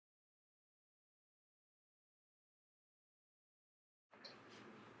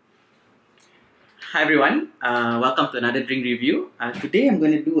Hi everyone, welcome to another drink review. Today I'm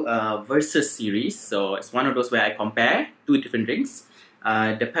going to do a versus series, so it's one of those where I compare two different drinks.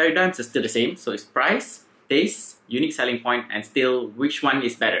 The paradigms are still the same, so it's price, taste, unique selling point, and still which one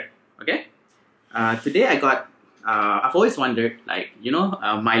is better, okay? Today I've always wondered,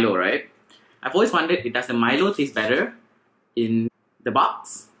 Milo, right? I've always wondered, does the Milo taste better in the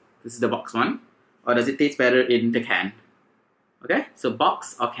box? This is the box one. Or does it taste better in the can? Okay, so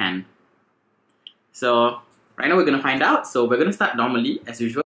box or can? So right now we're going to find out. So we're going to start normally as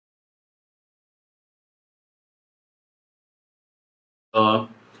usual. So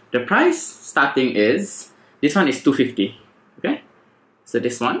the price starting is, this one is 250. Okay, so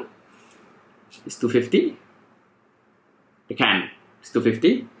this one is 250. The can is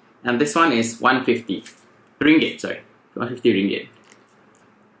 250, and this one is 150 ringgit. Sorry, 150 ringgit.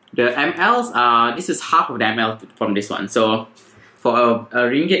 The mLs are, this is half of the ml from this one. So for a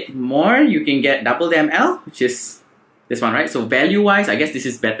ringgit more, you can get double the ml, which is this one, right? So value-wise, I guess this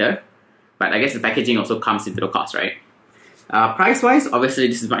is better, but I guess the packaging also comes into the cost, right? Price-wise, obviously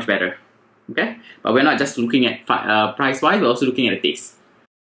this is much better, okay? But we're not just looking at price-wise, we're also looking at the taste.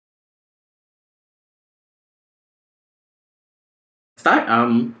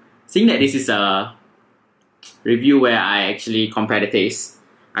 Seeing that this is a review where I actually compare the taste,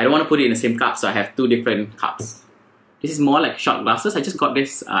 I don't want to put it in the same cup, so I have two different cups. This is more like shot glasses. I just got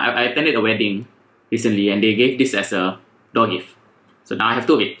this, I attended a wedding recently and they gave this as a door gift. So now I have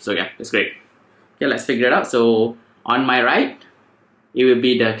two of it, so yeah, that's great. Okay, let's figure it out. So on my right, it will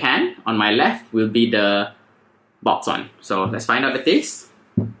be the can. On my left will be the box one. So let's find out the taste.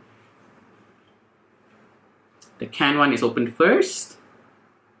 The can one is opened first.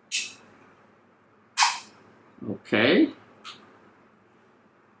 Okay.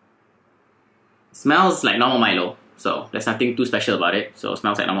 Smells like normal Milo. So there's nothing too special about it. So it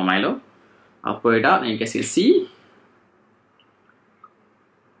smells like normal Milo. I'll pour it out and you guys can see.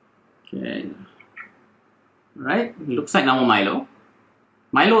 Okay. Alright, it looks like normal Milo.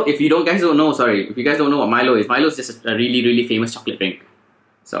 Milo, if you guys don't know what Milo is just a really famous chocolate drink.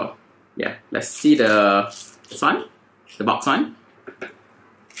 So yeah, let's see this one, the box one.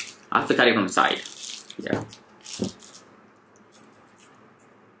 I have to cut it from the side. Yeah.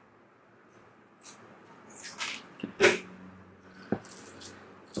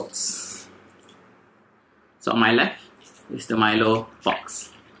 So on my left is the Milo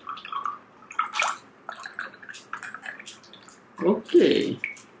box. Okay.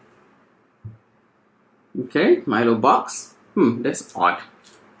 Okay, Milo box. That's odd.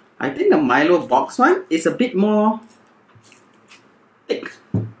 I think the Milo box one is a bit more thick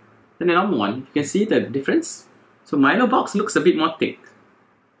than the normal one. You can see the difference. So Milo box looks a bit more thick.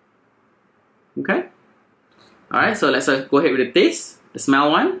 Okay. Alright, so let's go ahead with the taste. The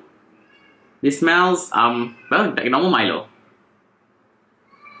smell one. This smells, well, like normal Milo.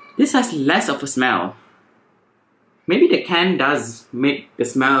 This has less of a smell. Maybe the can does make the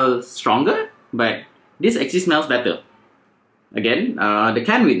smell stronger, but this actually smells better. Again, the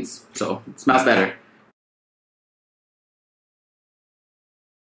can wins, so it smells better.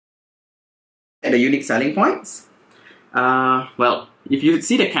 And the unique selling points. Well, if you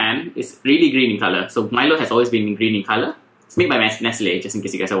see the can, it's really green in color. So Milo has always been green in color. It's made by Nestle, just in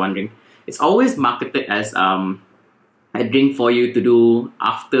case you guys are wondering. It's always marketed as a drink for you to do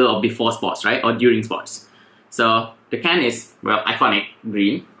after or before sports, right? Or during sports. So the can is, well, iconic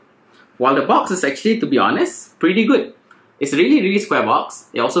green. While the box is actually, to be honest, pretty good. It's a really square box.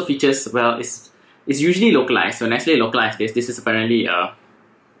 It also features, well, it's usually localized. So Nestle localized this. This is apparently,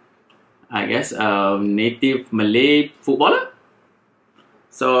 I guess, a native Malay footballer.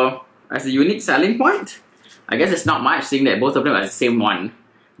 So as a unique selling point, I guess it's not much, seeing that both of them are the same one.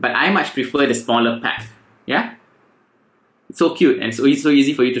 But I much prefer the smaller pack. Yeah? It's so cute and so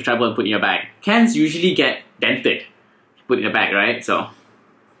easy for you to travel and put in your bag. Cans usually get dented. Put in your bag, right? So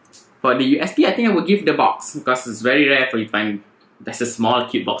for the USP, I think I would give the box, because it's very rare for you to find that's a small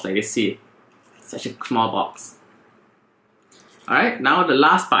cute box like this. See, such a small box. Alright, now the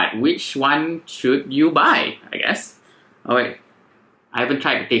last part. Which one should you buy, I guess? Oh wait, I haven't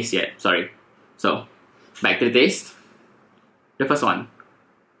tried the taste yet, sorry. So, back to the taste. The first one.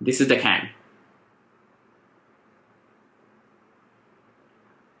 This is the can.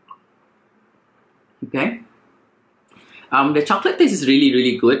 Okay. The chocolate taste is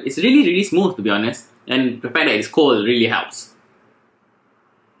really good. It's really smooth, to be honest. And the fact that it's cold really helps.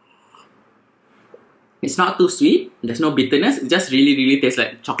 It's not too sweet. There's no bitterness. It just really tastes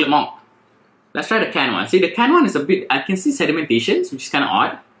like chocolate malt. Let's try the can one. See, the can one is a bit, I can see sedimentations, which is kind of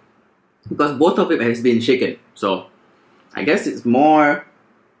odd. Because both of it has been shaken. So, I guess it's more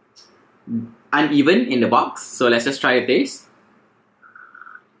uneven in the box. So let's just try a taste.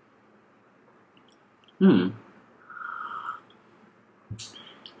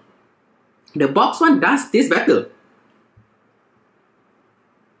 The box one does taste better.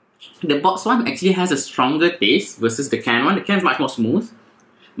 The box one actually has a stronger taste versus the can one. The can is much more smooth,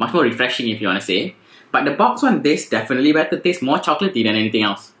 much more refreshing if you want to say. But the box one tastes definitely better, tastes more chocolatey than anything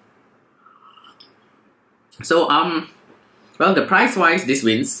else. So, well, the price wise, this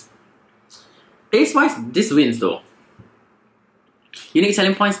wins. Taste wise, this wins though. Unique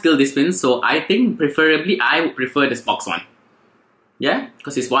selling point still this wins, so I think preferably I would prefer this box one. Yeah,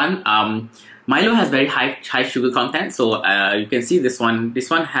 because this one, Milo has very high sugar content, so you can see this one. This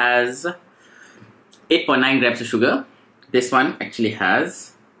one has 8.9 grams of sugar. This one actually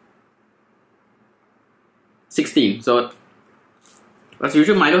has 16. So as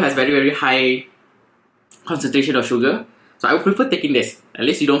usual, Milo has very high concentration of sugar. So I would prefer taking this. At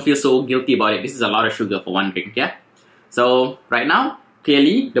least you don't feel so guilty about it. This is a lot of sugar for one drink, yeah? So right now,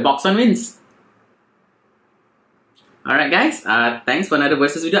 clearly the box one wins. Alright guys, thanks for another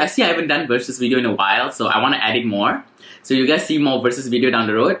versus video. I see I haven't done versus video in a while, so I want to add it more. So you guys see more versus video down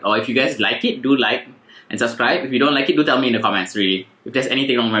the road, or if you guys like it, do like and subscribe. If you don't like it, do tell me in the comments, really. If there's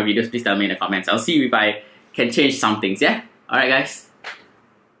anything wrong with my videos, please tell me in the comments. I'll see if I can change some things, yeah? Alright guys.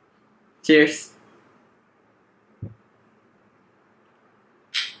 Cheers.